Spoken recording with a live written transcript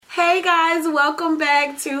Hey guys, welcome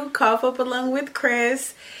back to Cough Up Along with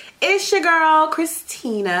Chris. It's your girl,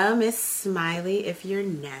 Christina, Miss Smiley, if you're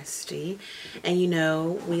nasty. And you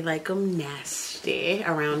know, we like them nasty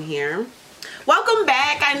around here. Welcome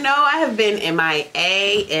back. I know I have been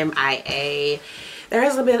MIA. There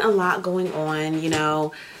has been a lot going on, you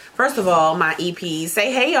know. First of all, my EPs.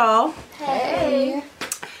 Say hey, y'all. Hey.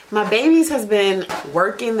 My babies has been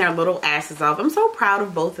working their little asses off. I'm so proud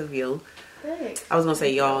of both of you. Thanks. I was going to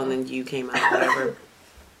say y'all and then you came out, whatever.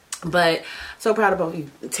 But so proud of both of you.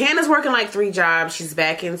 Tana's working like 3 jobs. She's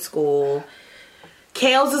back in school.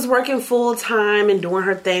 Kales is working full time and doing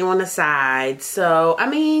her thing on the side. So, I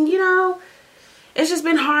mean, you know, it's just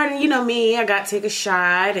been hard. And you know me, I got to take a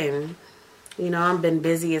shot and, you know, I've been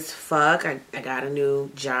busy as fuck. I got a new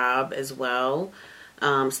job as well.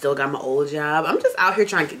 Still got my old job. I'm just out here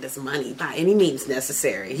trying to get this money by any means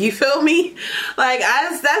necessary. You feel me? Like,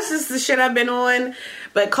 that's just the shit I've been on.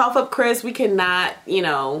 But Cough Up Chris, we cannot, you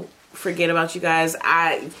know, forget about you guys.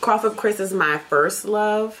 Cough Up Chris is my first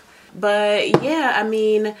love. But yeah, I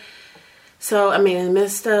mean, so, I mean, in the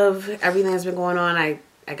midst of everything that's been going on, I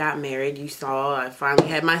got married. You saw, I finally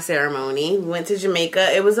had my ceremony. We went to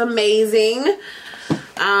Jamaica. It was amazing.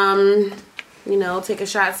 You know, Take a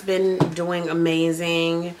Shot's been doing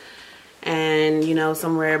amazing. And, you know,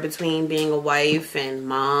 somewhere between being a wife and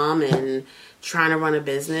mom and trying to run a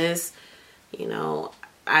business, you know,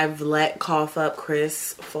 I've let Cough Up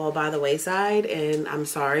Chris fall by the wayside. And I'm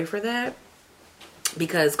sorry for that.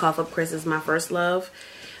 Because Cough Up Chris is my first love.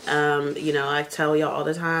 You know, I tell y'all all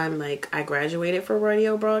the time, like, I graduated for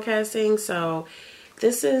radio broadcasting. So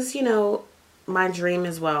this is, you know, my dream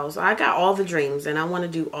as well. So I got all the dreams and I want to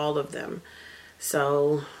do all of them.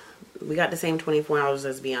 So we got the same 24 hours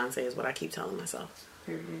as Beyonce is what I keep telling myself.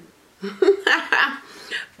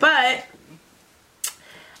 But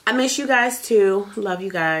I miss you guys too. Love you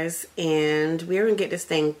guys. And we're going to get this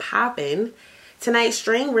thing popping. Tonight's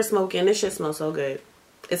strain we're smoking, this shit smells so good.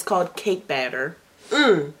 It's called Cake Batter.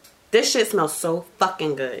 This shit smells so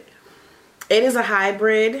fucking good. It is a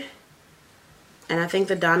hybrid. And I think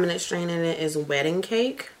the dominant strain in it is Wedding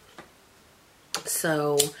Cake.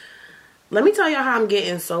 So let me tell y'all how I'm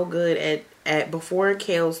getting so good at before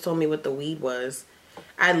Kales told me what the weed was.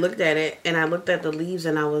 I looked at it and I looked at the leaves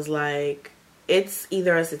and I was like, it's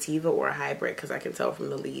either a sativa or a hybrid because I can tell from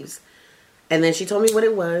the leaves. And then she told me what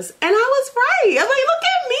it was and I was right. I was like, look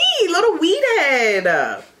at me, little weed head.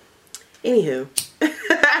 Anywho,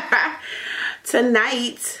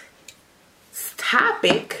 tonight's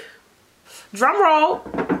topic, drum roll.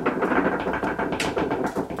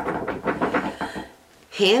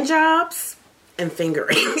 Hand jobs and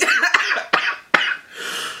fingering.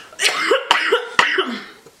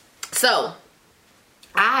 So,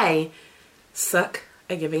 I suck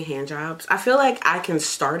at giving hand jobs. I feel like I can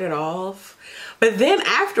start it off, but then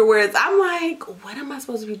afterwards, I'm like, what am I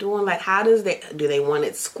supposed to be doing? Like, do they want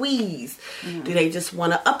it squeezed? Mm-hmm. Do they just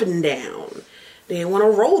want to up and down? Do they want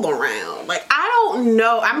to roll around? Like, I don't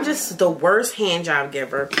know. I'm just the worst hand job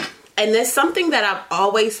giver. And there's something that I've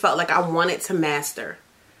always felt like I wanted to master.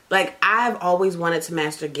 Like, I've always wanted to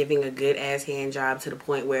master giving a good-ass hand job to the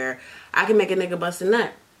point where I can make a nigga bust a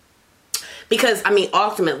nut. Because, I mean,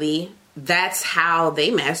 ultimately, that's how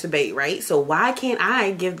they masturbate, right? So why can't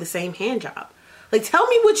I give the same hand job? Like, tell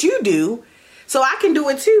me what you do so I can do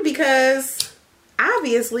it too, because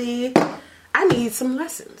obviously I need some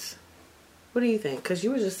lessons. What do you think? Because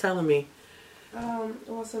you were just telling me. Well,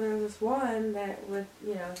 so there was this one that would,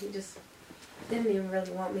 you know, he just didn't even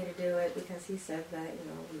really want me to do it because he said that, you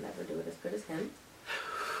know, we'll never do it as good as him.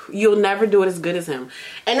 You'll never do it as good as him.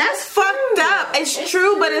 And that's fucked up. It's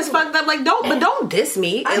true, but it's fucked up. Like, don't diss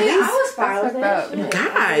me. I was fine with it.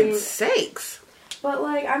 God's sakes. But,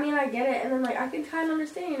 like, I mean, I get it. And then, like, I can kind of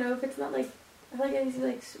understand, you know, if it's not, like, I feel like it needs to be,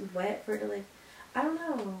 like, wet for it to, like, I don't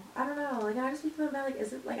know. Like, I just be feeling bad. Like,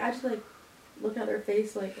 is it, like, I just, like, look at their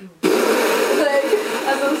face, like, I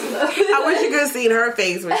wish you could have seen her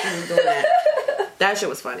face when she was doing that. That shit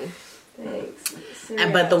was funny. Thanks.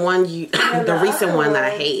 But the one the recent one that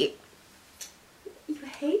I hate. You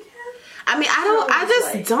hate him? I mean, I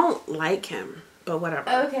just don't like him. But whatever.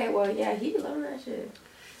 Okay, well, yeah, he be loving that shit.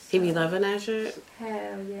 He be loving that shit?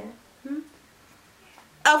 Hell yeah.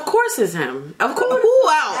 Of course it's him. Of course. Who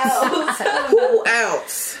else? Who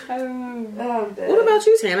else? What about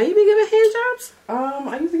you, Tana? You been giving hand jobs?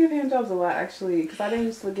 I used to give hand jobs a lot, actually, because I didn't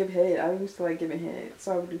used to give head. I used to like giving head,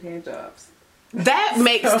 so I would do hand jobs. That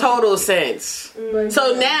makes total sense.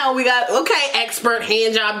 So now we got, expert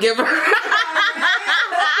hand job giver.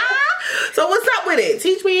 So what's up with it?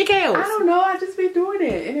 Teach me your Kales. I don't know. I just been doing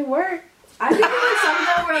it, and it worked. I think there's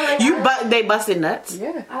something where like they busted nuts.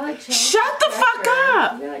 Yeah. I like change. Shut the fuck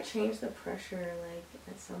up. You like change the pressure like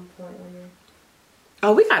at some point when you're.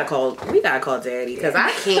 Oh, we gotta call Daddy because I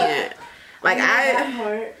can't. Like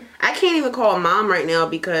I can't even call Mom right now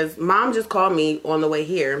because Mom just called me on the way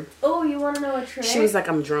here. Oh, you want to know a trick? She was like,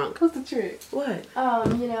 "I'm drunk." What's the trick? What?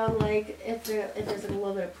 You know, like if there's like a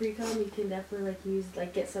little bit of pre-cum, you can definitely like use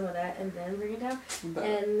like get some of that and then bring it down,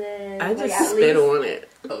 and then I just like, spit on it.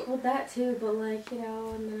 Well, that too, but like you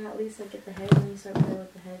know, and then at least like get the head when you start playing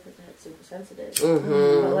with the head because the head's super sensitive.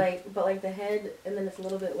 Mm-hmm. But like the head, and then it's a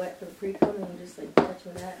little bit wet for the pre-cum, and you just like touch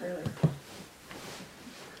with that or like.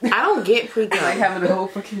 I don't get pre-cum. Like having a whole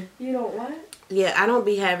fucking. You don't what? Yeah, I don't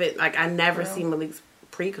be having like I never see Malik's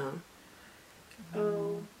pre-cum.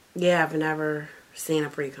 Oh. Yeah, I've never seen a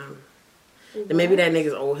pre-cum. And maybe that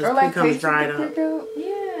nigga's old. His like pre-cum is dried up.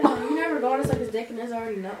 Yeah, you never noticed like his dick and there's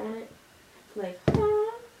already nut on it. Like,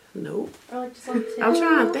 huh? Nope. Or like just on the tip. I'm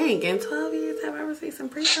trying to think. In 12 years, have I ever seen some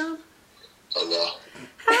pre-cum? Hello.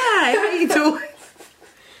 Hi, how you doing?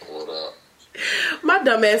 What up? My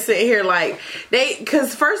dumb ass sitting here like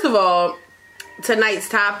because first of all, tonight's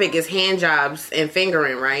topic is hand jobs and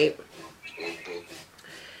fingering, right?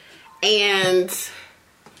 And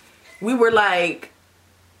we were like,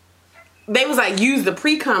 they was like, use the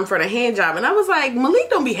pre-cum for the hand job, and I was like, Malik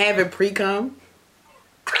don't be having pre-cum.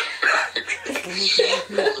 Use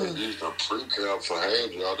the pre-cum for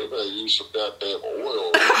hand job. They better use some goddamn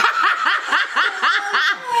oil.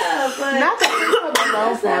 Not that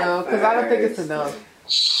enough, bro, because I don't think it's enough.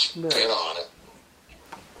 Spit on it.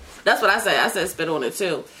 That's what I said. I said spit on it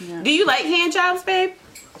too. Yeah. Do you like hand jobs, babe?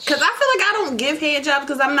 Because I feel like I don't give hand jobs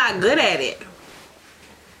because I'm not good at it.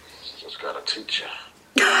 Just gotta teach you.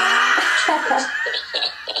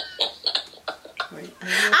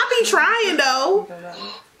 I be trying though.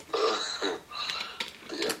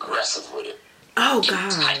 Be aggressive with it. Oh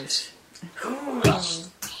gosh.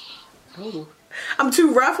 Oh. I'm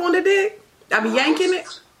too rough on the dick. I be yanking it.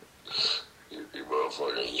 You be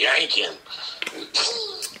motherfucking yanking.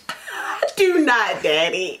 Do not,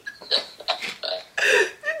 Daddy.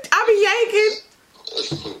 I be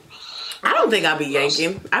yanking. I don't think I be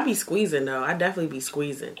yanking. I be squeezing though. I definitely be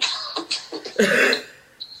squeezing.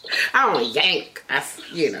 I don't yank. I,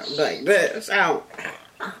 like this. I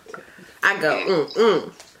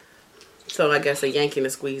go, So I guess a yanking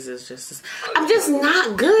and squeeze is just. I'm just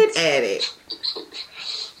not good at it.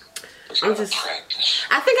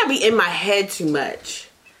 I think I be in my head too much.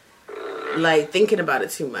 Like thinking about it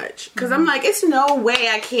too much. Because I'm like, it's no way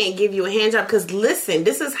I can't give you a hand job. Because listen,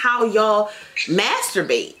 this is how y'all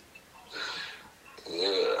masturbate.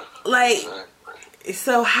 Yeah. Like,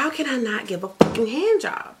 so how can I not give a fucking hand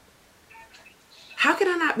job? How can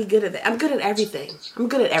I not be good at that? I'm good at everything. I'm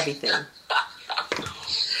good at everything.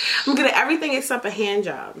 I'm good at everything except a hand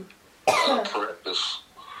job. Practice.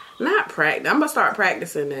 Not practice. I'm gonna start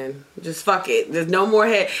practicing then. Just fuck it. There's no more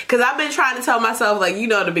head. Cause I've been trying to tell myself, like,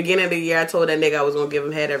 at the beginning of the year, I told that nigga I was gonna give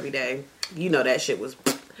him head every day. That shit was.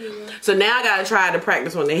 So now I gotta try to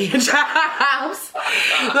practice on the hand jobs. So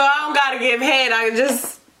I don't gotta give head. I can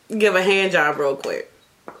just give a hand job real quick.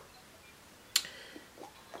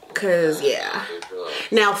 Cause yeah.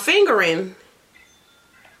 Now fingering.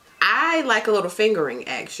 I like a little fingering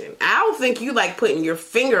action. I don't think you like putting your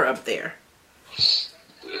finger up there.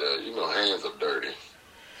 Yeah, hands are dirty.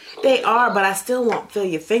 They are, but I still won't feel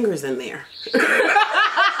your fingers in there. This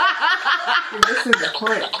is the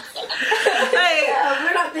point. Yeah,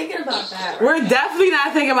 we're not thinking about that. Right? We're definitely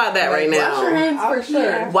not thinking about that right now. Wash your hands for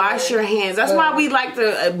sure. Wash your hands. That's why we like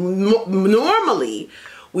to, normally,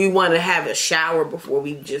 we want to have a shower before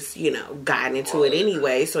we just, got into it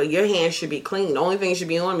anyway. So your hands should be clean. The only thing should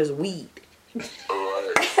be on them is weed.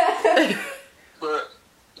 Right. But,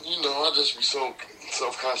 I just be so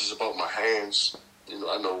self-conscious about my hands. I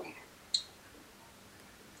know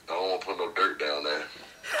I don't want to put no dirt down there.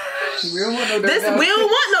 We don't want no dirt down there. We don't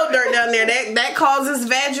want no dirt down there. That causes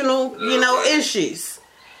vaginal, issues.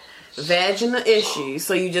 Vaginal issues.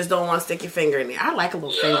 So you just don't want to stick your finger in there. I like a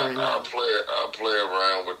little finger in there. I'll play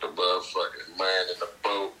around with the motherfucking man in the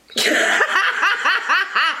boat.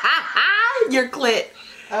 Your clit.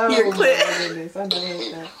 Oh, your clit. My goodness. I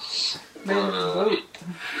know that. Man in the boat.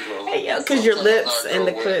 Hey, yo, because your lips and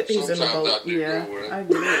the clit, he's in the boat. Yeah, I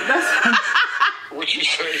get it. That's what you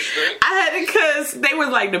say, Steve? I had it because they was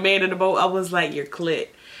like the man in the boat. I was like, your clit.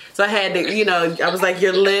 So I had to, I was like,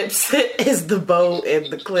 your lips is the boat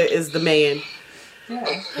and the clit is the man.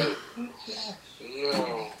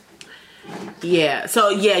 yeah. Yeah. So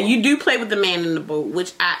yeah, you do play with the man in the boat,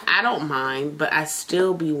 which I don't mind, but I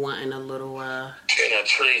still be wanting a little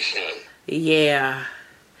penetration. Yeah.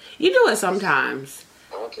 You do it sometimes.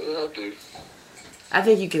 I do. I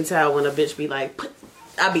think you can tell when a bitch be like,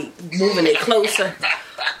 I be moving it closer.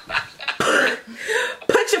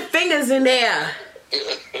 Put your fingers in there.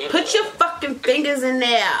 Put your fucking fingers in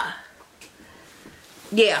there.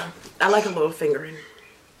 Yeah, I like a little fingering.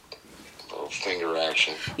 Little finger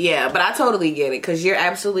action. Yeah, but I totally get it because you're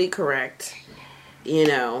absolutely correct. You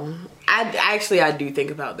know, I do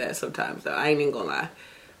think about that sometimes though. I ain't even gonna lie.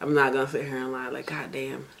 I'm not gonna sit here and lie like, God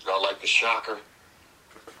damn. Y'all like the shocker?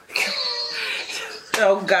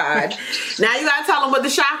 Oh God. Now you gotta tell them what the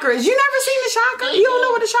shocker is. You never seen the shocker? You don't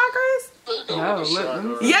know what the shocker is?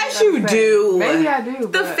 No, Yes, you do. Maybe I do.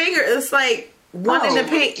 The finger, it's like one in the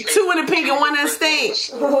pink, two in the pink, and one in the stink.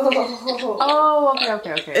 Oh,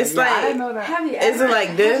 okay. It's yeah, like, I didn't know that. Have you is ever, it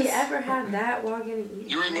like this? Have you ever had that while getting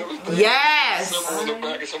You remember that? Yes. Something in the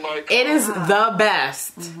back of somebody's car? It is the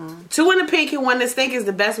best. Two in the pink and one in the stink is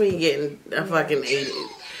the best when you getting a fucking 80.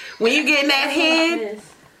 When you getting that head,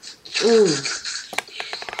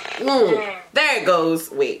 there it goes.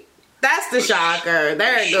 Wait, that's the shocker.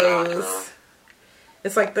 There it goes.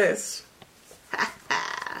 It's like this.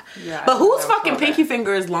 Yeah, But whose I fucking saw pinky that.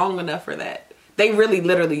 finger is long enough for that? They really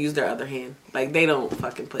literally use their other hand. Like, they don't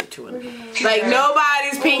fucking put two in. Like,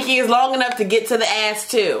 nobody's pinky is long enough to get to the ass,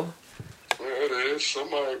 too. Yeah, it is.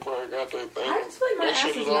 Somebody probably got that thing. I just feel like my That ass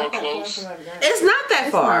shit is is all not that far close. from my vagina. It's not that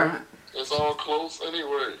It's far. not. It's all close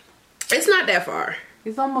anyway. It's not that far.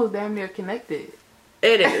 It's almost damn near connected.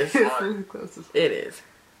 It is. It's really close. It is.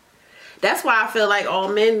 That's why I feel like all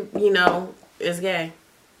men, you know, is gay.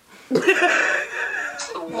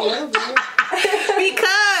 What?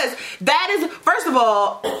 Because that is, first of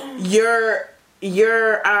all, your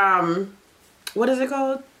what is it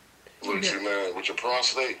called? What you man with your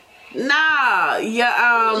prostate? Nah,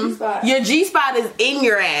 G-spot. your G-spot is in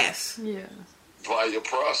your ass. Yeah. By your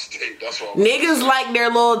prostate. That's what. Niggas like their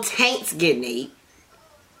little taints getting ate.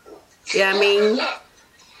 Yeah, I mean,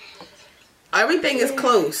 everything is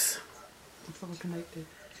close. It's all connected.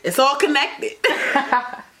 It's all connected.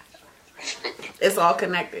 It's all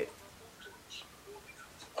connected.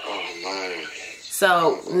 Oh man.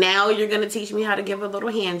 So now you're gonna teach me how to give a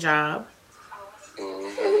little hand job,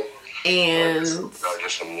 and Gotta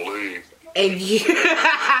get some lube. you,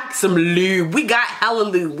 some lube. We got hella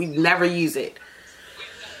lube. We never use it.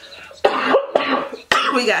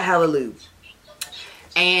 We got hella lube.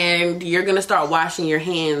 And you're gonna start washing your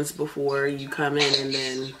hands before you come in, and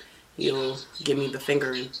then you'll give me the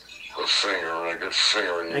fingering. A good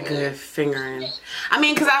fingering. A good fingering. I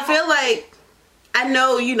mean, because I feel like, I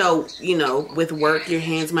know, you know, with work your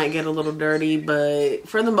hands might get a little dirty, but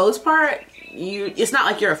for the most part, it's not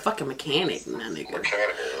like you're a fucking mechanic, my nigga.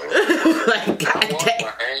 Mechanical. Like, I goddamn. wash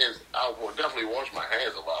my hands. I will definitely wash my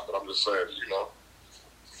hands a lot, but I'm just saying, you know,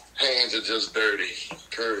 hands are just dirty.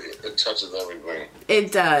 Curry, it touches everything.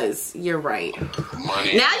 It does. You're right.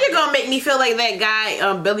 Money. Now you're gonna make me feel like that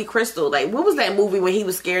guy, Billy Crystal. Like, what was that movie when he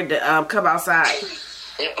was scared to come outside?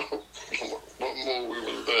 What movie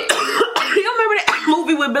was that? You remember that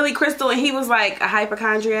movie with Billy Crystal, and he was like a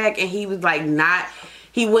hypochondriac, and he was like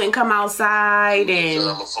he wouldn't come outside, and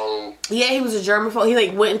Germaphobe. yeah, he was a germaphobe. He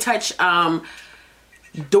like wouldn't touch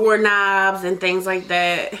doorknobs and things like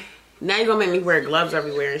that. Now you're gonna make me wear gloves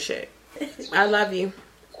everywhere and shit. I love you.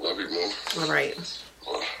 Love you, man. All right.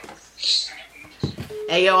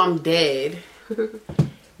 Hey, yo, I'm dead.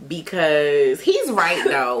 Because he's right,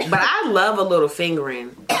 though. But I love a little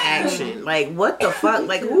fingering action. Like, what the fuck?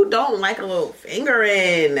 Like, who don't like a little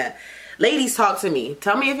fingering? Ladies, talk to me.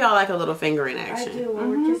 Tell me if y'all like a little fingering I action. do when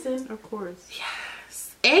we're kissing. Of course.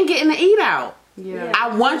 And getting the eat out. Yeah.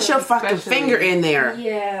 I want your fucking Especially- finger in there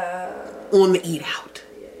Yeah. on the eat out.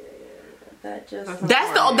 That just.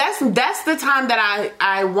 That's the time that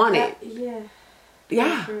I want it. Yeah.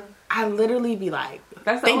 Yeah. True. I literally be like,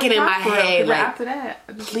 That's the thinking only in my time for real, head, 'cause like, after that,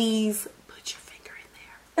 I just- please put your finger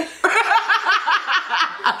in there.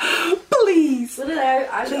 Please. So then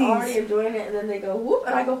I'm Please. already enjoying it, and then they go whoop,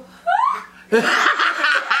 and I go.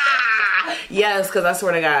 Yes, because I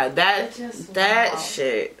swear to God, It just- that wow.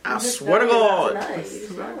 shit, I I'm just swear to telling you God, about tonight. You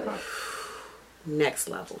just know it. next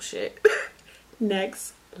level shit.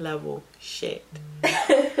 Next level shit.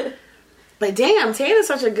 But damn, Tana's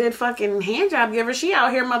such a good fucking hand job giver. She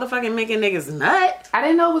out here motherfucking making niggas nut. I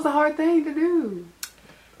didn't know it was a hard thing to do.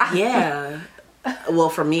 Yeah. Well,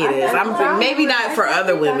 for me it is. Maybe not for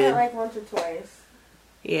other I've done it women. like once or twice.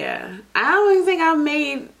 Yeah. I don't even think I've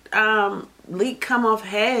made leak come off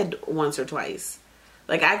head once or twice.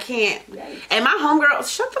 Like, I can't. Yikes. And my homegirl,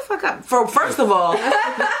 shut the fuck up. First of all,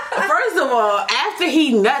 after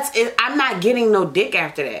he nuts, I'm not getting no dick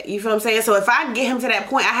after that. You feel what I'm saying? So if I get him to that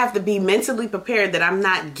point, I have to be mentally prepared that I'm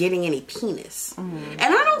not getting any penis. And I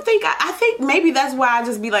don't think, I think maybe that's why I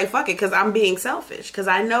just be like, fuck it, because I'm being selfish. Because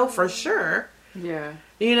I know for sure. Yeah.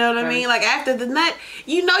 You know what I Right. mean? Like, after the nut,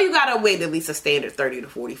 you know you gotta wait at least a standard 30 to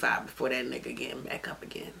 45 before that nigga getting back up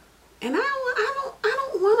again. And I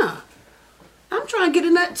don't wanna. I'm trying to get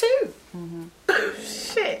a nut too.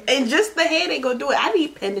 Shit. And just the head ain't gonna do it. I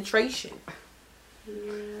need penetration.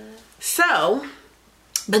 So,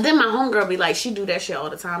 but then my homegirl be like, she do that shit all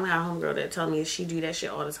the time. I got a homegirl that tell me she do that shit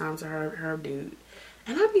all the time to her dude.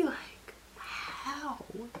 And I be like, how?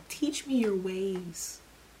 Teach me your ways.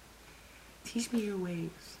 Teach me your ways.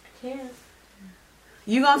 I can't.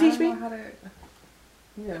 You gonna teach I me? don't know how to,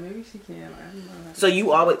 yeah, maybe she can. I don't know how to. So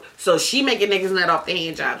you always, so she making niggas nut off the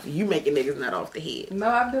hand jobs. You making niggas nut off the head. No,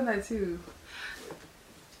 I've done that too.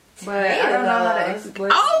 But I don't know how to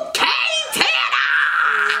explain. Okay,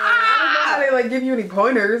 I don't know how Tana! to like give you any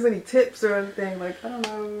pointers, any tips or anything. Like I don't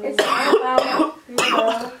know. It's all about, you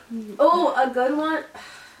know. Oh, a good one.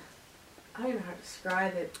 I don't even know how to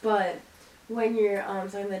describe it, but when you're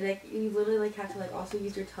sucking the dick, you literally like have to like also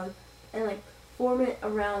use your tongue and like form it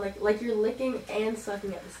around like you're licking and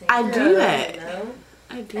sucking at the same time. I do that. You know?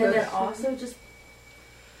 I do. And then also just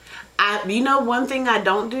You know, one thing I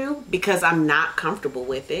don't do because I'm not comfortable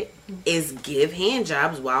with it is give hand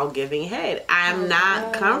jobs while giving head. I'm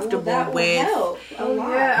not comfortable that will with help a lot.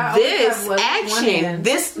 Yeah, I always this have one action. hand.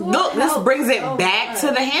 This will look, this help brings it so back to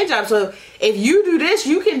much. the hand job. So if you do this,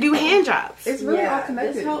 you can do hand jobs. It's really Yeah, all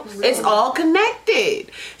connected. this helps. It's all connected.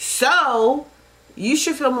 So you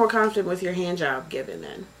should feel more confident with your hand job giving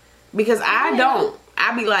then. Because I don't.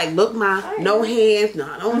 I be like, look, no hands, no,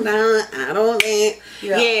 I don't done, I don't dance.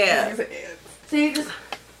 Yeah. So you just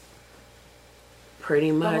Pretty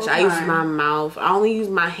much. whole I use time. my mouth. I only use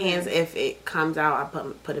my hands if it comes out. I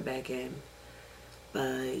put it back in.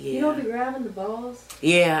 But yeah. you don't be grabbing the balls.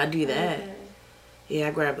 Yeah, I do that. Okay. Yeah,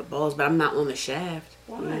 I grab the balls, but I'm not on the shaft.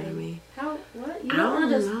 Why? You know what I mean? How? What? You I don't want don't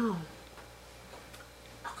to just. know.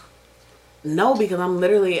 No, because I'm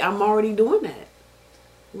already doing that.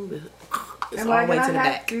 It's And all like, the way and to the I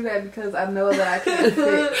have back. to do that because I know that I can't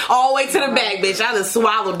fit. All the way to the back, bitch. I done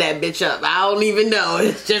swallowed that bitch up. I don't even know.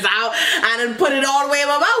 It's just I done put it all the way in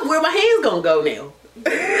my mouth. Where my hands gonna go now?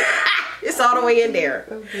 It's all the way in there.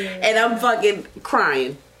 Okay. And I'm fucking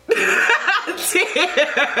crying. I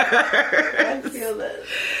feel this.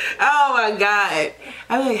 Oh my god.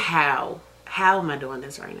 I'm like, how? How am I doing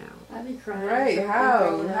this right now? I'd be crying. Right? So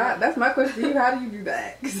How? quick. That's my question to you. How do you do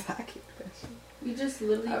that? Because I can't do that shit. You just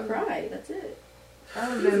literally cry. That's it.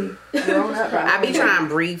 I've been grown up. I be trying to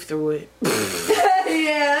breathe through it.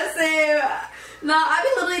 Yeah, same. No, I be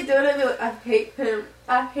literally doing it. Be like, I hate him.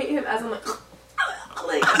 I hate him as I'm like,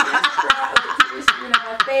 like, tears streaming out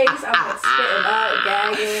my face. I'm like spitting out,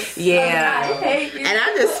 gagging. Yeah. Like, I hate you. And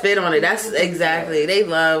I just spit on it. That's exactly. They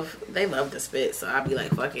love to spit. So I'd be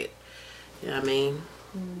like, fuck it. You know what I mean?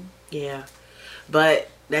 Yeah. But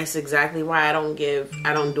that's exactly why I don't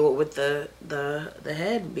do it with the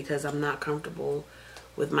head, because I'm not comfortable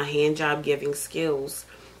with my hand job giving skills.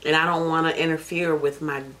 And I don't want to interfere with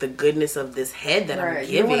the goodness of this head that I'm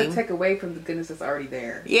You don't want to giving. take away from the goodness that's already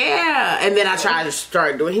there. Yeah. And then I try to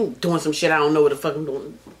start doing some shit I don't know what the fuck I'm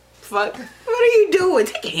doing. Fuck. What are you doing?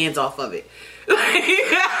 Take your hands off of it.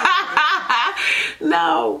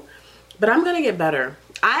 No. But I'm going to get better.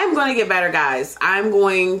 I am going to get better, guys. I'm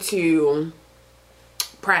going to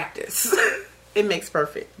practice. It makes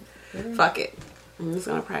perfect. Fuck it. I'm just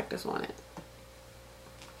going to practice on it.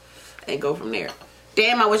 And go from there.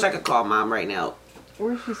 Damn, I wish I could call mom right now.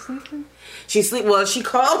 Where is she sleeping? Well, she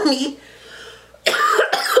called me.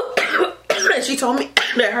 She told me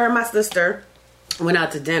that her and my sister went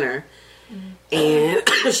out to dinner. And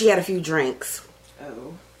she had a few drinks.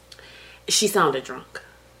 Oh. She sounded drunk.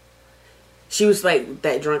 She was like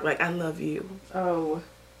that drunk, like, I love you. Oh.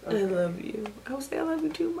 I love you. I would say I love you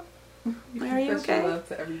too, Mom. Like, are you Confess your okay? love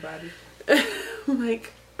to everybody. I'm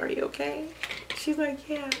like, are you okay? She's like,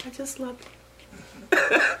 yeah, I just love you.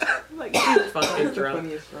 I'm like, she's fucking That's the drunk.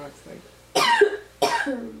 funniest drunk thing.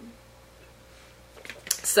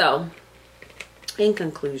 So, in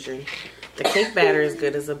conclusion, the cake batter is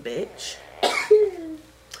good as a bitch.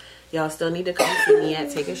 Y'all still need to come see me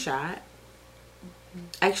at Take a Shot.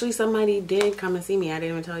 Actually, somebody did come and see me. I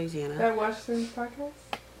didn't even tell you, Jana. That watched this podcast?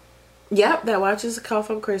 Yep, that watches Call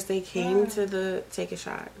from Chris. They came to the Take a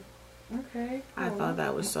Shot. Okay. I thought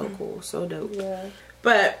that was so cool, so dope. Yeah.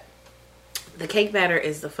 But the cake batter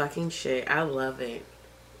is the fucking shit. I love it.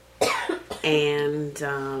 And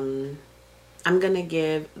I'm gonna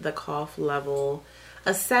give the cough level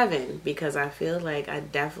a 7 because I feel like I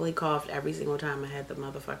definitely coughed every single time I had the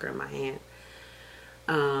motherfucker in my hand.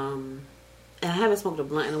 And I haven't smoked a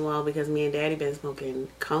blunt in a while because me and Daddy been smoking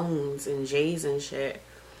cones and J's and shit,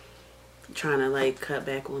 trying to like cut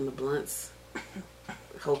back on the blunts,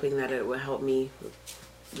 hoping that it would help me,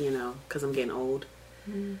 you know, because I'm getting old.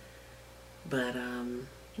 But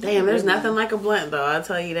damn, there's nothing like a blunt though, I'll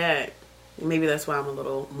tell you that. Maybe that's why I'm a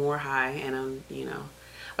little more high and I'm, you know,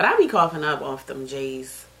 but I be coughing up off them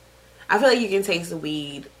J's. I feel like you can taste the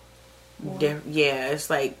weed. Yeah, it's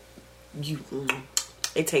like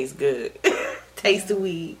it tastes good. Taste the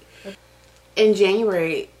weed. In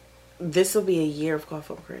January, this will be a year of Cough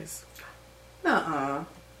Up Chris. That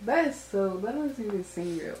doesn't even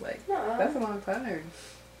seem real. Like, that's a long time.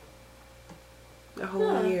 The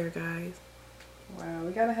whole year, guys. Wow,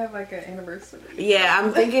 we gotta have like an anniversary. Yeah,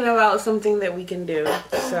 I'm thinking about something that we can do.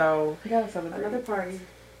 So We gotta celebrate.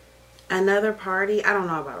 Another party? I don't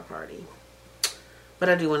know about a party. But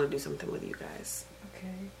I do want to do something with you guys.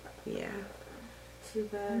 Okay. Yeah. Too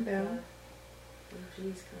bad. I'm down.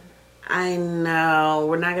 Jeez, I know.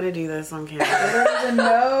 We're not going to do this on camera. I don't even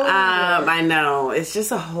know. I know. It's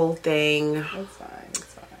just a whole thing. It's fine. It's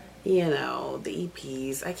fine. You know, the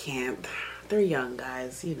EPs. I can't. They're young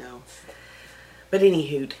guys, you know. But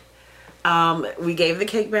anywho, we gave the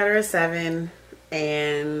cake batter a 7.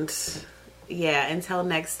 And yeah, until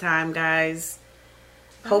next time, guys.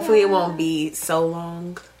 Hopefully it won't be so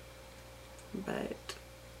long. But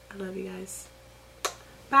I love you guys.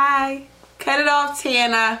 Bye. Cut it off,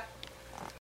 Tana.